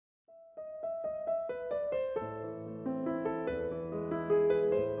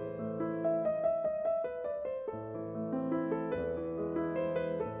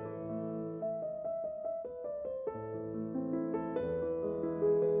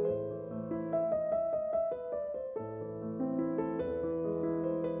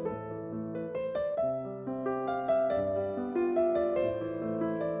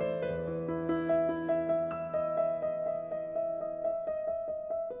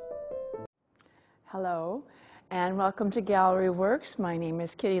Hello, and welcome to Gallery Works. My name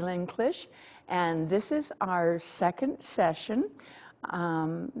is Kitty Lynn Klisch, and this is our second session.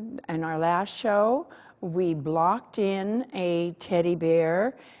 In our last show, we blocked in a teddy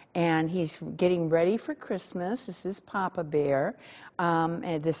bear, and he's getting ready for Christmas. This is Papa Bear,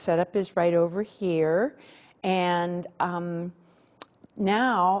 and the setup is right over here. And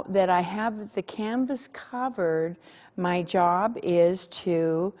now that I have the canvas covered, my job is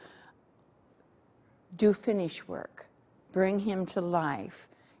to do finish work, bring him to life,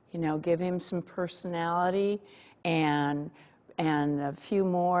 give him some personality and a few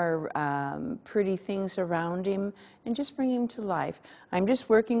more pretty things around him, and just bring him to life. I'm just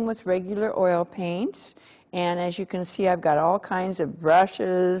working with regular oil paints, and as you can see, I've got all kinds of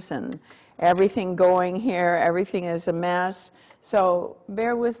brushes and everything going here. Everything is a mess, so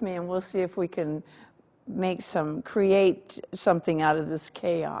bear with me and we'll see if we can create something out of this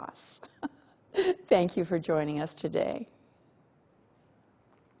chaos. Thank you for joining us today.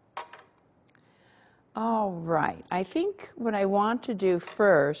 All right, I think what I want to do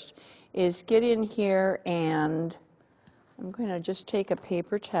first is get in here, and I'm going to just take a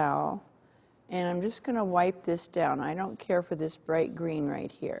paper towel and I'm just going to wipe this down. I don't care for this bright green right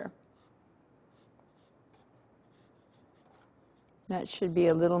here. That should be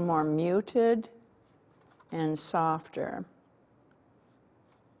a little more muted and softer.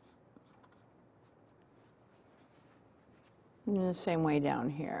 In the same way down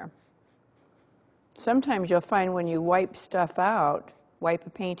here. Sometimes you'll find when you wipe stuff out, wipe a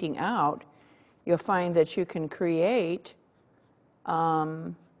painting out, you'll find that you can create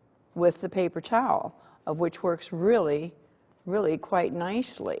with the paper towel, of which works really, really quite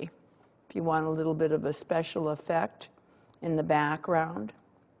nicely. If you want a little bit of a special effect in the background,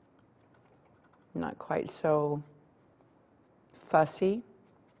 not quite so fussy,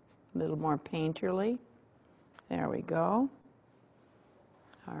 a little more painterly. There we go.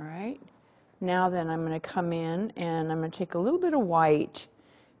 All right, now then I'm going to come in and I'm going to take a little bit of white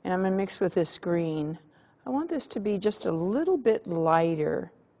and I'm going to mix with this green. I want this to be just a little bit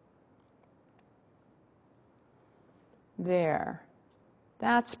lighter. There,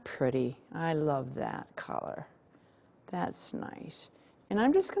 that's pretty. I love that color. That's nice. And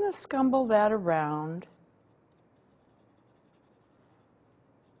I'm just going to scumble that around.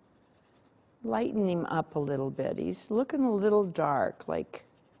 Lighten him up a little bit. He's looking a little dark, like,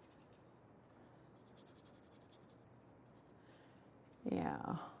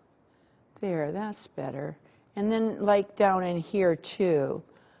 yeah, there, that's better. And then like down in here too,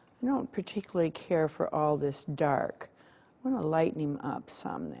 I don't particularly care for all this dark. I want to lighten him up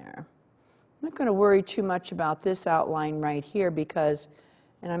some there. I'm not going to worry too much about this outline right here because,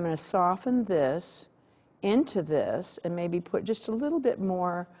 and I'm going to soften this into this and maybe put just a little bit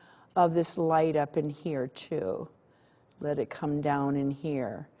more of this light up in here too. Let it come down in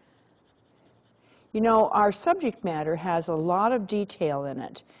here. Our subject matter has a lot of detail in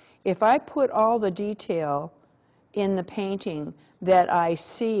it. If I put all the detail in the painting that I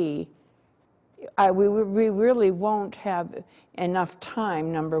see, we really won't have enough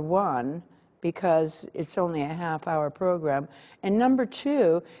time, number one, because it's only a half-hour program. And number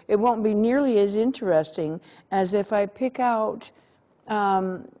two, it won't be nearly as interesting as if I pick out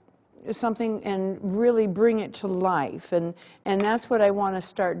something and really bring it to life, and that's what I want to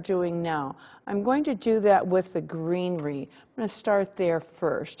start doing now. I'm going to do that with the greenery. I'm going to start there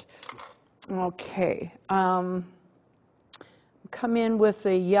first. Okay, come in with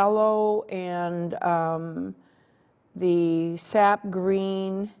the yellow and the sap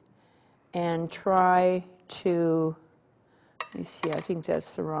green and try to, let me see, I think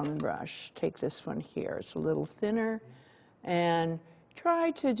that's the wrong brush. Take this one here, it's a little thinner, and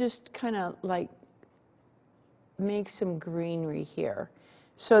try to just kind of like make some greenery here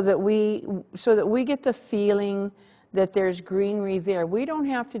so that we get the feeling that there's greenery there. We don't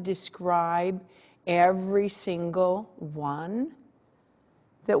have to describe every single one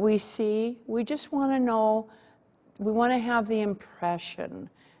that we see. We just want to know, we want to have the impression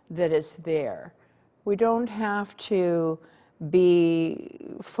that it's there. We don't have to be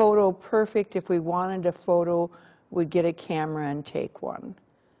photo perfect. If we wanted a photo, we'd get a camera and take one.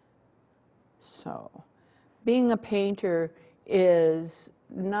 So, being a painter is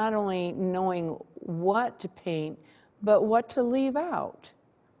not only knowing what to paint, but what to leave out.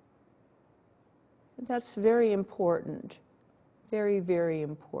 That's very important. Very, very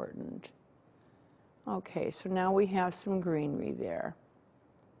important. Okay, so now we have some greenery there.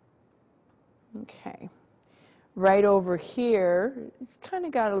 Okay. Right over here, it's kind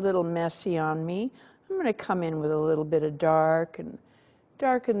of got a little messy on me. I'm going to come in with a little bit of dark and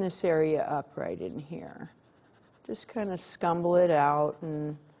darken this area up right in here. Just kind of scumble it out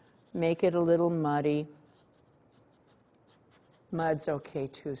and make it a little muddy. Mud's okay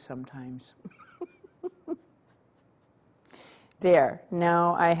too sometimes. There,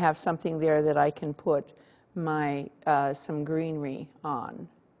 now I have something there that I can put my some greenery on,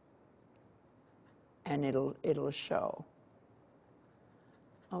 and it'll show.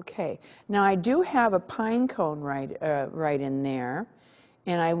 Okay, now I do have a pine cone right in there,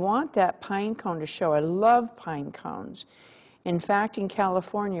 and I want that pine cone to show. I love pine cones. In fact, in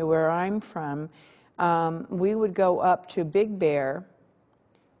California, where I'm from, we would go up to Big Bear,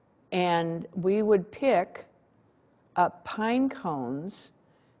 and we would pick up pine cones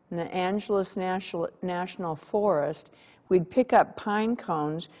in the Angeles National Forest. We'd pick up pine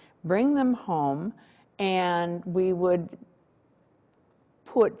cones, bring them home, and we would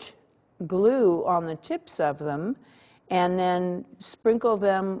put glue on the tips of them and then sprinkle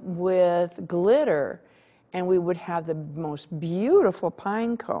them with glitter, and we would have the most beautiful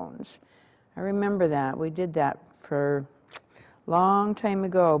pine cones. I remember that. We did that for a long time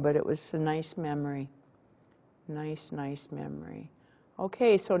ago, but it was a nice memory. Nice, nice memory.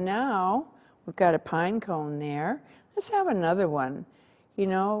 Okay, so now we've got a pine cone there. Let's have another one. You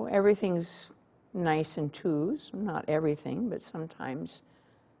know, everything's nice in twos. Not everything, but sometimes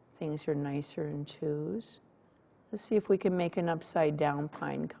things are nicer in twos. Let's see if we can make an upside down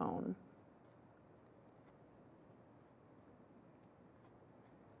pine cone.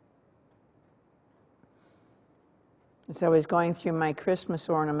 As I was going through my Christmas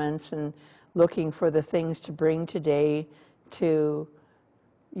ornaments and looking for the things to bring today to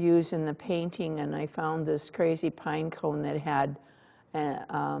use in the painting, and I found this crazy pine cone that had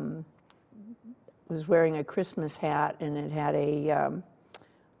was wearing a Christmas hat, and it had a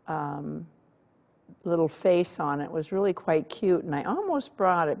little face on it. It was really quite cute, and I almost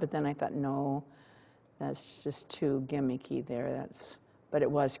brought it, but then I thought, no, that's just too gimmicky there. But it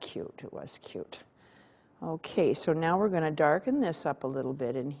was cute. It was cute. Okay, so now we're going to darken this up a little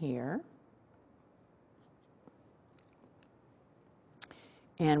bit in here.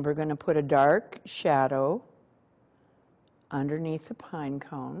 And we're going to put a dark shadow underneath the pine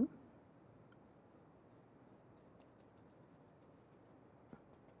cone.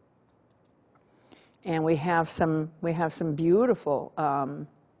 And we have some beautiful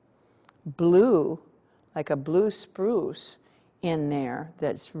blue, like a blue spruce in there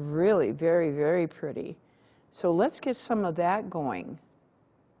that's really very, very pretty. So let's get some of that going.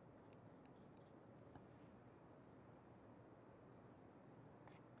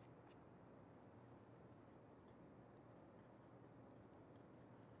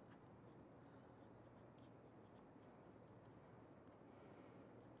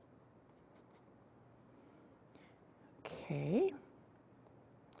 Okay,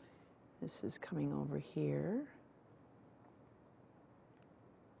 this is coming over here.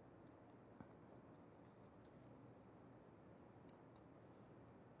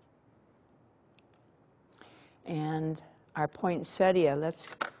 And our poinsettia, let's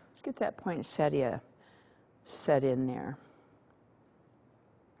get that poinsettia set in there.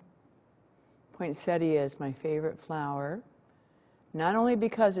 Poinsettia is my favorite flower, not only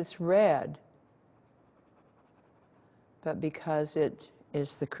because it's red, but because it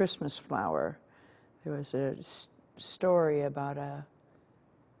is the Christmas flower. There was a story about a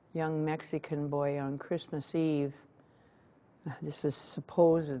young Mexican boy on Christmas Eve. This is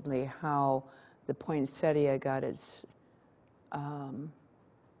supposedly how the poinsettia got its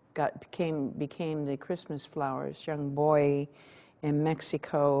became the Christmas flower. This young boy in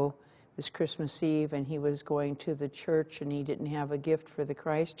Mexico, it was Christmas Eve, and he was going to the church, and he didn't have a gift for the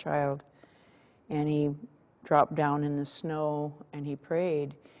Christ child, and he dropped down in the snow and he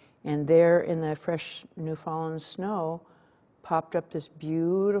prayed, and there in the fresh new fallen snow popped up this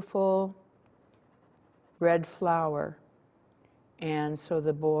beautiful red flower. And so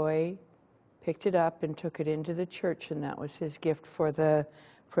the boy picked it up and took it into the church, and that was his gift for the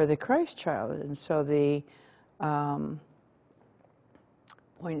Christ child. And so the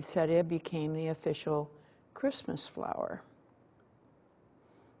poinsettia became the official Christmas flower.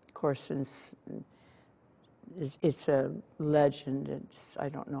 Of course, since it's a legend, I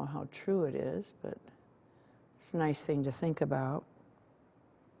don't know how true it is, but it's a nice thing to think about.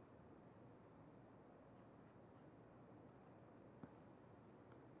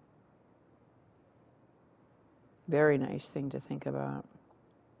 Very nice thing to think about.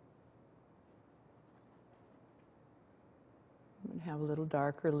 Have a little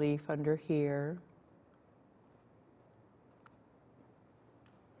darker leaf under here.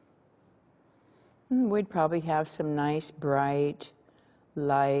 We'd probably have some nice bright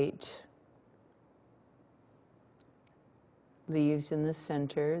light leaves in the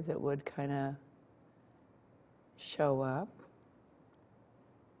center that would kind of show up.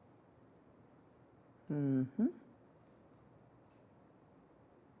 Mm-hmm.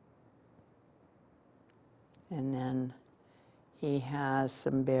 And then he has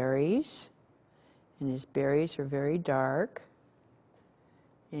some berries, and his berries are very dark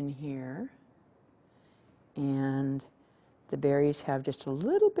in here. And the berries have just a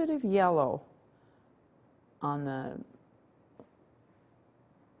little bit of yellow on them.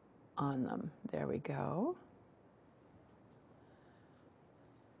 There we go.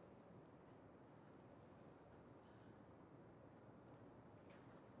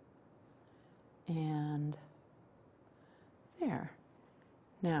 And there.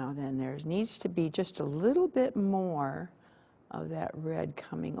 Now then, there needs to be just a little bit more of that red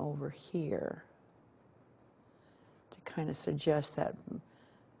coming over here to kind of suggest that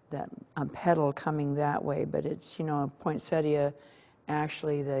petal coming that way. But it's, you know, poinsettia,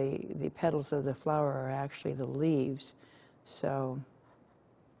 actually the petals of the flower are actually the leaves. So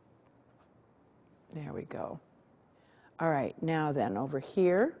there we go. All right, now then, over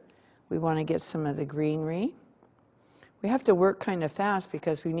here, we want to get some of the greenery. We have to work kind of fast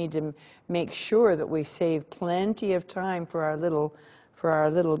because we need to make sure that we save plenty of time for our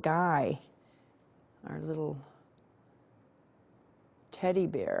little guy, our little teddy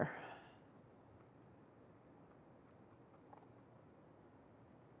bear.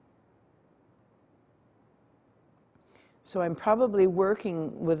 So I'm probably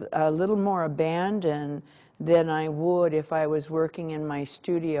working with a little more abandon than I would if I was working in my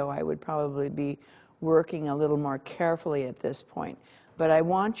studio. I would probably be working a little more carefully at this point. But I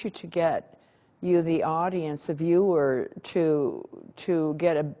want you to get, you the audience, the viewer, to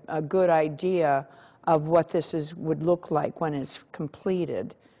get a good idea of what this would look like when it's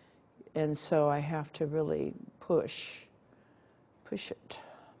completed. And so I have to really push it.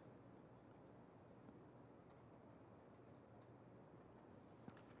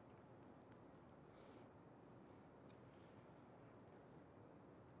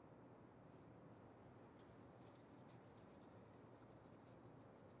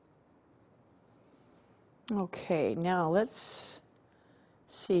 Okay, now let's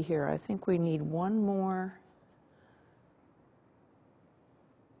see here. I think we need one more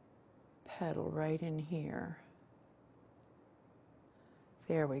petal right in here.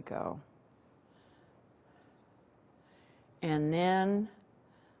 There we go. And then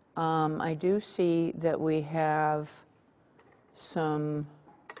I do see that we have some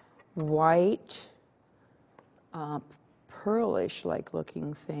white, pearlish-like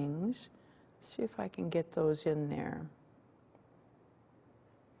looking things. See if I can get those in there.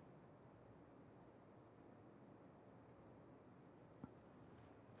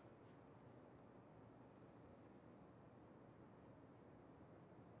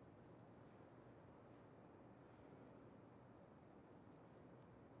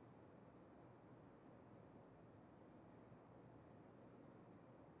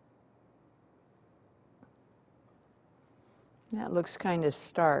 That looks kind of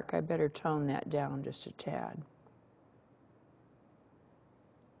stark. I better tone that down just a tad.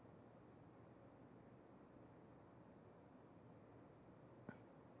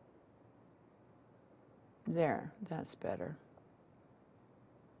 There, that's better.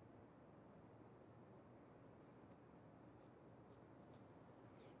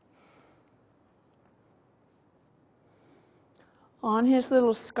 On his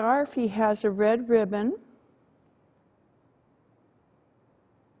little scarf, he has a red ribbon.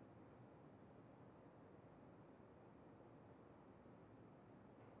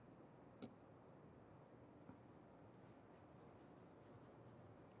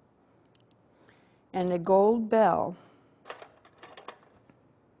 And a gold bell.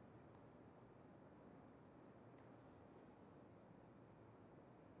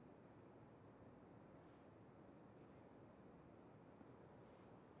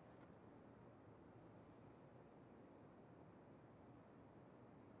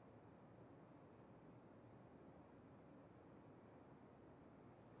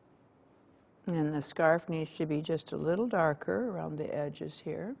 And the scarf needs to be just a little darker around the edges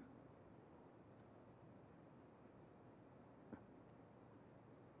here.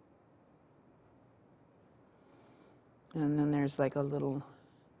 And then there's like a little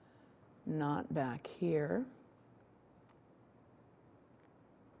knot back here.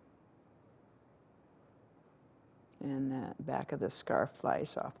 And that back of the scarf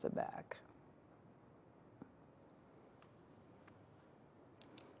flies off the back.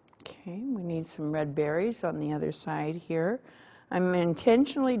 Okay, we need some red berries on the other side here. I'm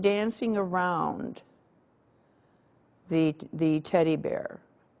intentionally dancing around the teddy bear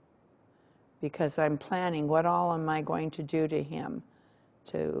because I'm planning what all am I going to do to him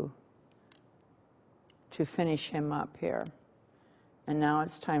to finish him up here. And now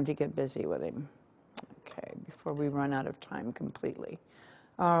it's time to get busy with him. Okay, before we run out of time completely.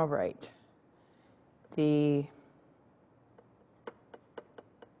 All right.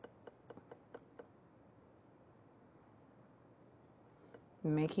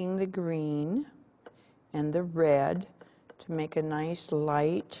 Making the green and the red to make a nice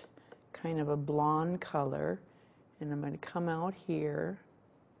light, kind of a blonde color. And I'm going to come out here.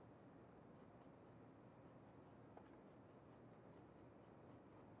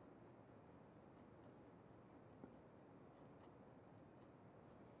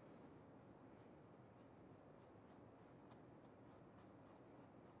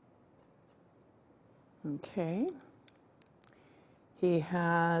 Okay. He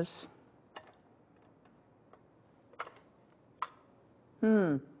has,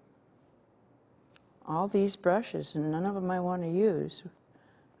 all these brushes and none of them I want to use.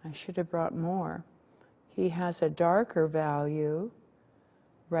 I should have brought more. He has a darker value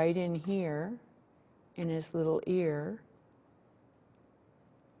right in here in his little ear.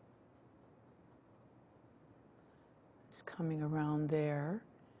 It's coming around there.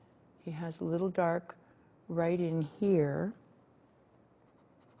 He has a little dark right in here.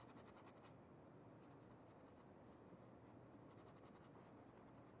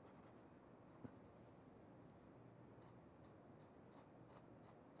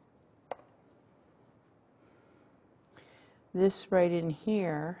 This right in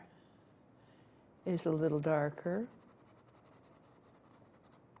here is a little darker.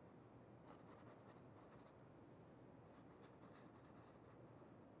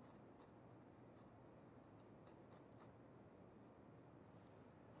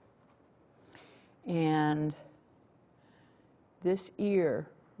 And this ear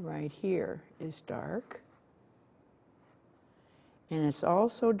right here is dark. And it's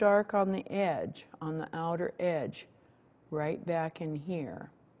also dark on the edge, on the outer edge, right back in here.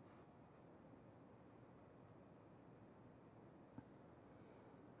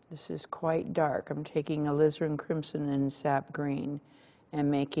 This is quite dark. I'm taking alizarin crimson and sap green and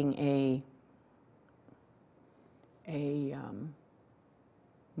making a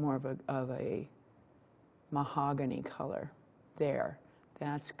more of a mahogany color. There,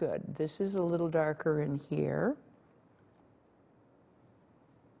 that's good. This is a little darker in here.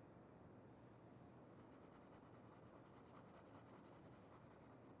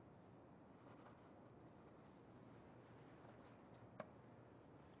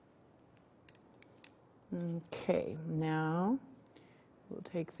 Okay, now we'll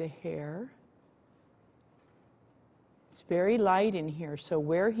take the hair. It's very light in here, so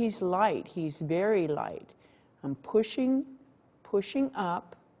where he's light, he's very light. I'm pushing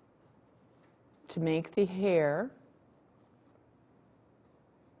up to make the hair.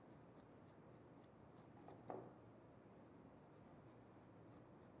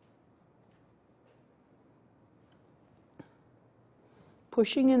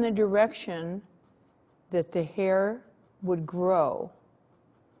 Pushing in the direction that the hair would grow.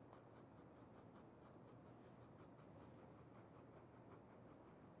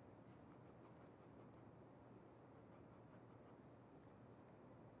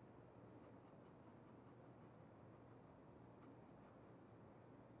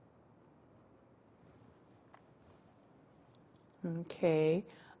 Okay,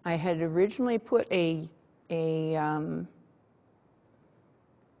 I had originally put a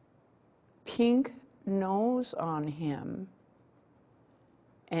pink nose on him,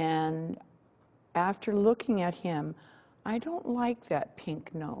 and after looking at him, I don't like that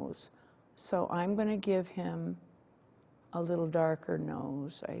pink nose, so I'm going to give him a little darker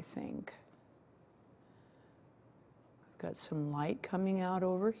nose, I think. I've got some light coming out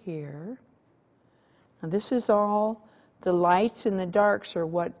over here. Now this is all, the lights and the darks are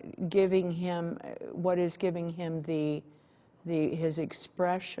what is giving him his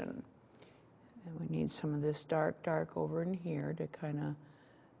expression. And we need some of this dark over in here to kind of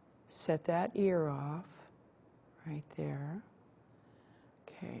set that ear off right there.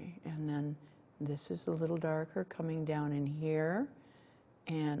 Okay, and then this is a little darker coming down in here.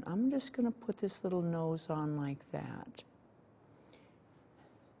 And I'm just going to put this little nose on like that.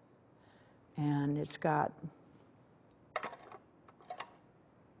 And it's got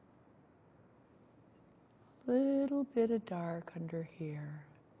a little bit of dark under here.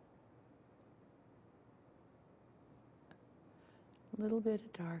 A little bit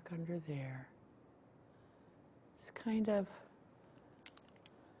of dark under there. It's kind of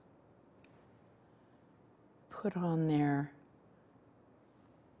put on there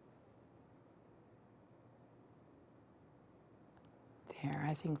there.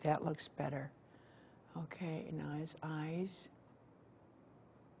 I think that looks better. Okay, now his eyes.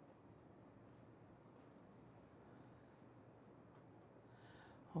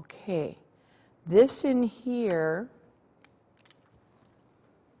 Okay, this in here,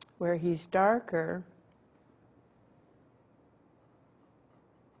 where he's darker,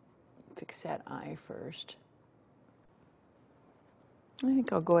 fix that eye first. I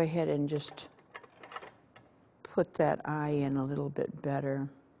think I'll go ahead and just put that eye in a little bit better.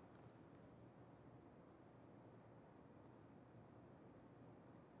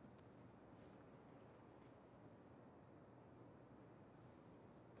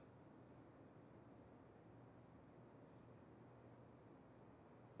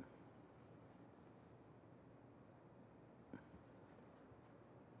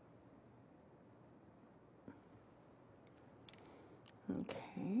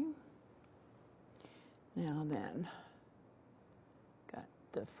 Okay, now then, got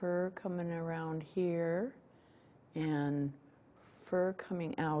the fur coming around here and fur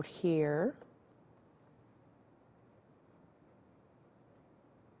coming out here.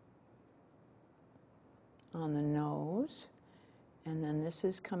 On the nose, and then this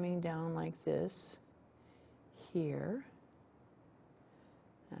is coming down like this here.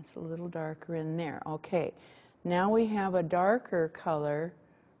 That's a little darker in there. Okay. Now we have a darker color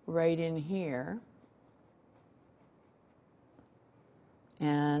right in here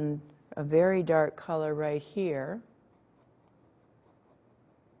and a very dark color right here.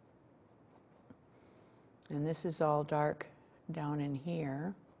 And this is all dark down in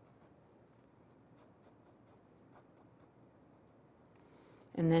here.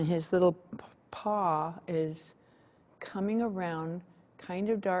 And then his little paw is coming around kind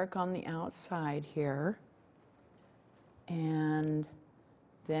of dark on the outside here. And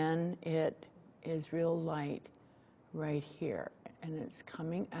then it is real light right here, and it's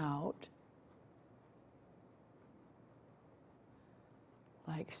coming out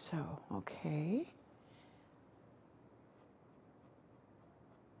like so, okay?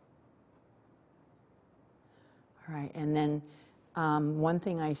 All right, and then one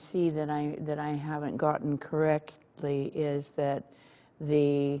thing I see that I haven't gotten correctly is that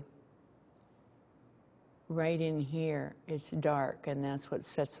the right in here, it's dark, and that's what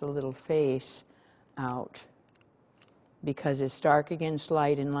sets the little face out, because it's dark against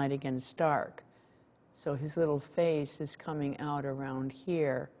light and light against dark. So his little face is coming out around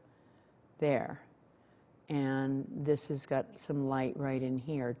here, there. And this has got some light right in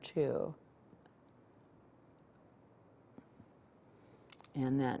here, too.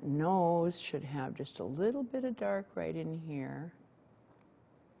 And that nose should have just a little bit of dark right in here.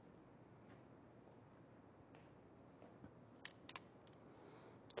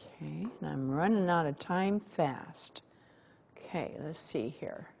 Okay, and I'm running out of time fast. Okay, let's see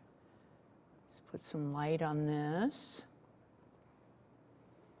here. Let's put some light on this.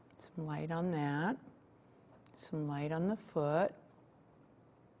 Some light on that. Some light on the foot.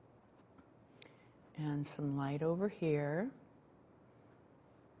 And some light over here.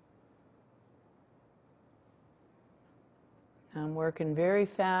 I'm working very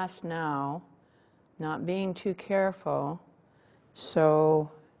fast now, not being too careful,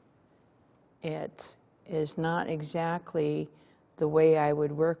 so it is not exactly the way I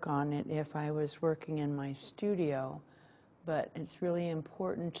would work on it if I was working in my studio, but it's really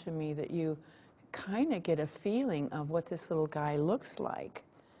important to me that you kind of get a feeling of what this little guy looks like.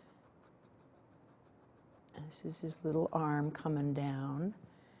 This is his little arm coming down.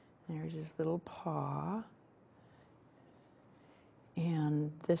 There's his little paw.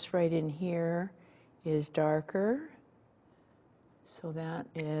 And this right in here is darker. So that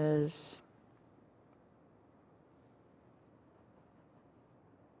is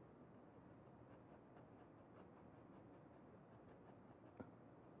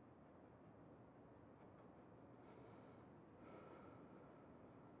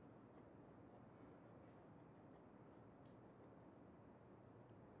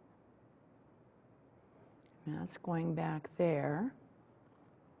that's going back there.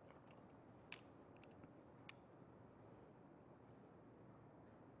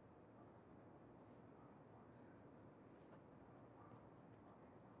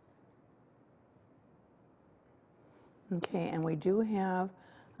 Okay, and we do have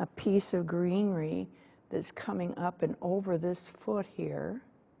a piece of greenery that's coming up and over this foot here.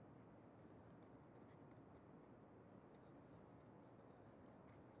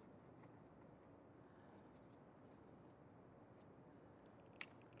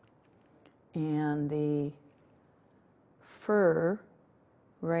 And the fur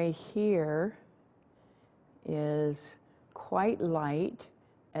right here is quite light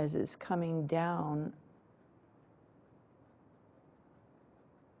as it's coming down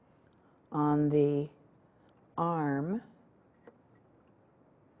on the arm.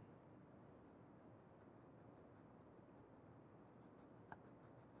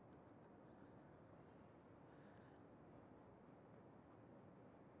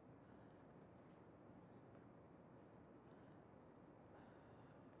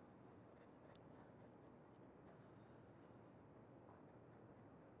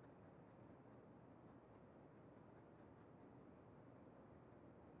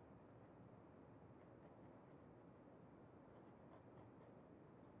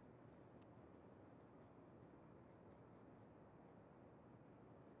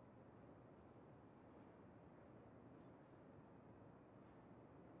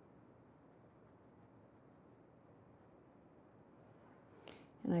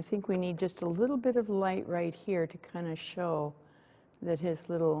 And I think we need just a little bit of light right here to kind of show that his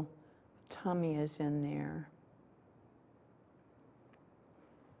little tummy is in there.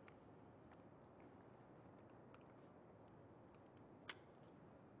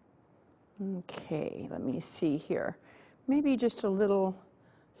 Okay, let me see here. Maybe just a little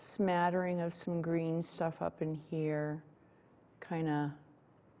smattering of some green stuff up in here, kind of.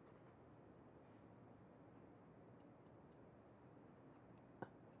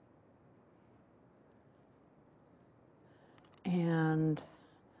 And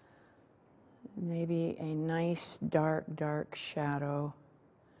maybe a nice dark shadow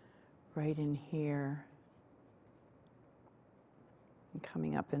right in here and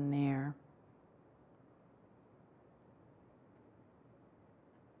coming up in there.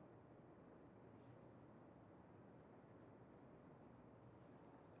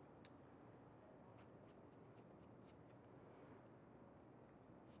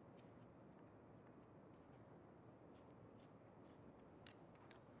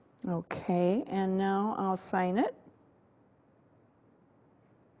 Okay, and now I'll sign it.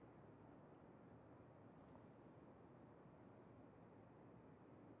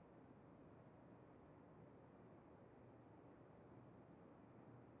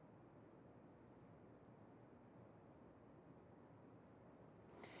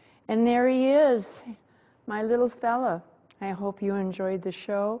 And there he is, my little fella. I hope you enjoyed the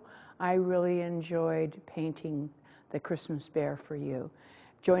show. I really enjoyed painting the Christmas bear for you.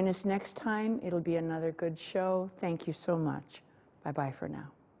 Join us next time. It'll be another good show. Thank you so much. Bye-bye for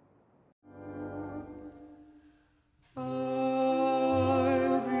now.